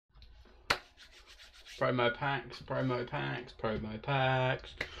promo packs, promo packs, promo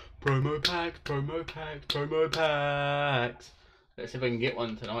packs, promo packs, promo packs, promo packs. Let's see if I can get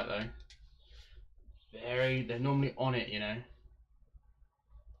one tonight though. They're normally on it, you know.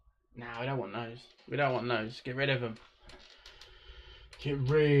 No, we don't want those. We don't want those. Get rid of them. Get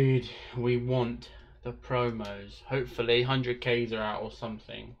rid. We want the promos. Hopefully 100Ks are out or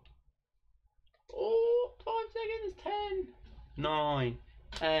something. Oh, 5 seconds. 10, 9,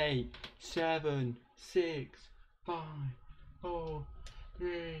 8, 7, 6, 5, 4,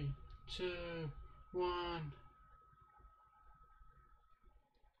 3, 2, 1.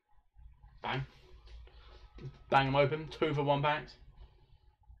 Bang. Bang them open. 2 for 1 packs.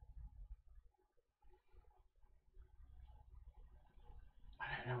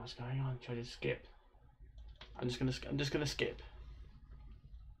 I don't know what's going on. Try to skip. I'm just gonna skip.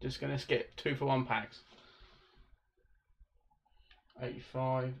 Just gonna skip 2 for 1 packs.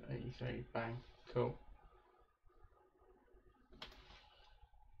 85, 83, bang, cool.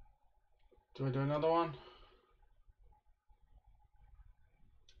 Do I do another one?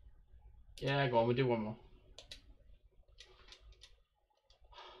 Yeah, go on, we'll do one more.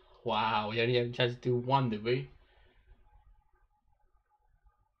 Wow, we only had a chance to do one, did we?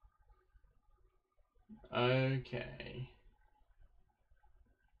 Okay.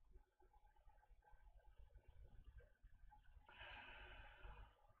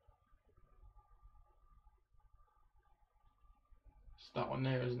 It's that one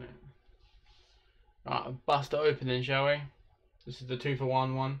there, isn't it? Right, bust it open then, shall we? This is the 2 for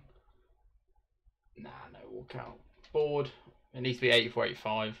 1 one. Nah, no, walk out. Board. It needs to be 84,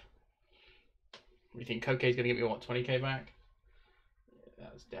 85. We think Kokei's gonna get me what, 20K back?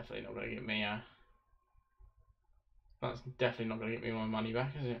 That's definitely not gonna get me that's definitely not gonna get me my money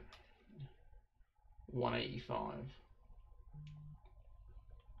back, is it? 185.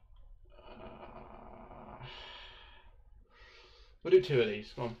 We'll do 2 of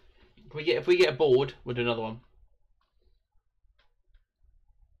these. Come on. If we get a board, we'll do another one.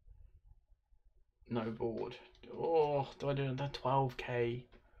 No board. Oh, do I do another 12K?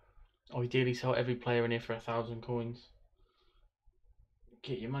 Ideally, sell every player in here for 1,000 coins.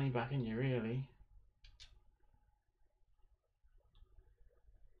 Get your money back, in you really.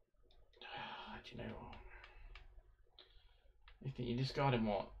 Do you know what? You think you're discarding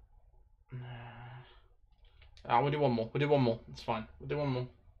what? We'll do one more. We'll do one more. It's fine. We'll do one more.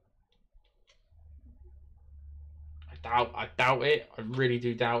 I doubt it. I really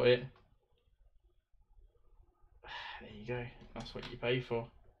do doubt it. There you go. That's what you pay for.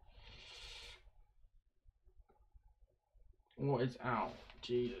 What is out?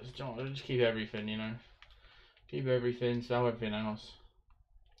 Jesus, John, I'll just keep everything, you know. Keep everything, sell everything else.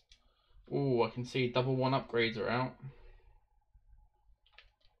 Oh, I can see double 1 upgrades are out.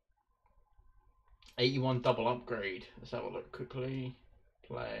 81 double upgrade. Let's have a look quickly.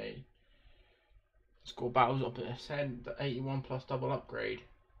 Play. Score battles up at ascent. 81 plus double upgrade.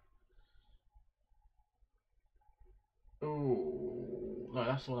 Oh no,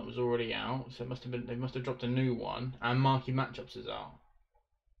 that's the one that was already out. So it must have been, they must have dropped a new one. And marquee matchups is out.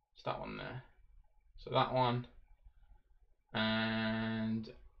 It's that one there. So that one. And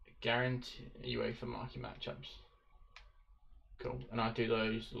guarantee UEFA marquee matchups. Cool. And I'll do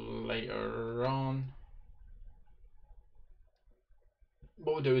those later on.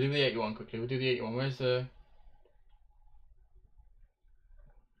 What we'll do the 81 quickly. We'll do the 81. Where's the...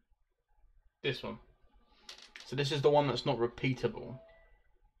 This one. So this is the one that's not repeatable.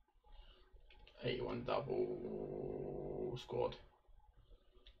 81 double squad.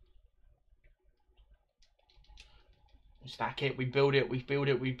 We stack it, we build it, we build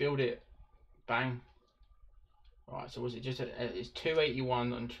it, we build it. Bang. Right, so was it just it's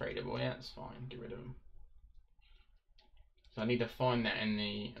 281 untradeable? Yeah, that's fine. Get rid of them. So I need to find that in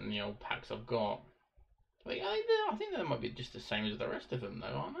the old packs I've got. I think they might be just the same as the rest of them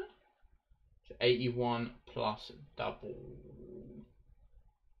though, aren't they? So 81 plus double.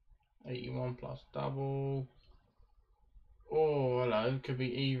 81 plus double. Oh, hello. Could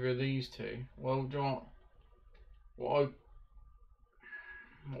be either of these two. Well, do you know what?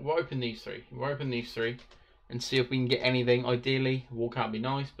 We'll open these 3. We'll open these 3 and see if we can get anything. Ideally, walkout would be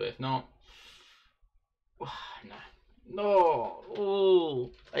nice, but if not, no. No.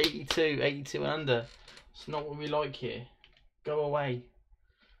 Oh, 82 and under. It's not what we like here. Go away.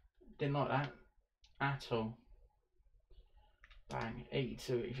 Didn't like that at all. Bang.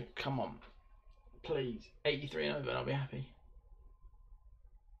 82. Come on. Please. 83 and over and I'll be happy.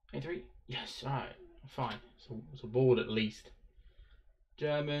 83? Yes. Alright. Fine. It's a board at least.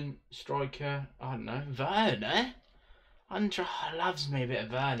 German striker. I don't know. Werner? Andra loves me a bit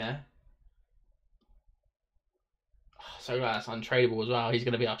of Werner. So that's untradeable as well. He's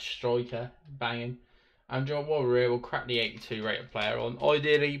going to be our striker, banging. And John Warrior will crack the 82 rated player on.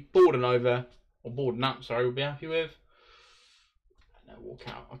 Ideally, Borden over, or Borden up, sorry, we'll be happy with. And then walk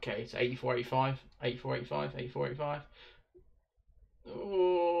out. Okay, so 84, 85, 84, 85, 84, 85.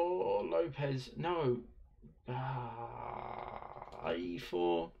 Oh, Lopez, no.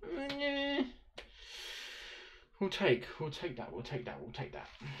 84. We'll take that.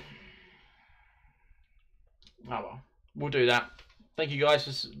 Oh well, we'll do that. Thank you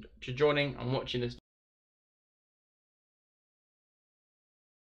guys for joining and watching this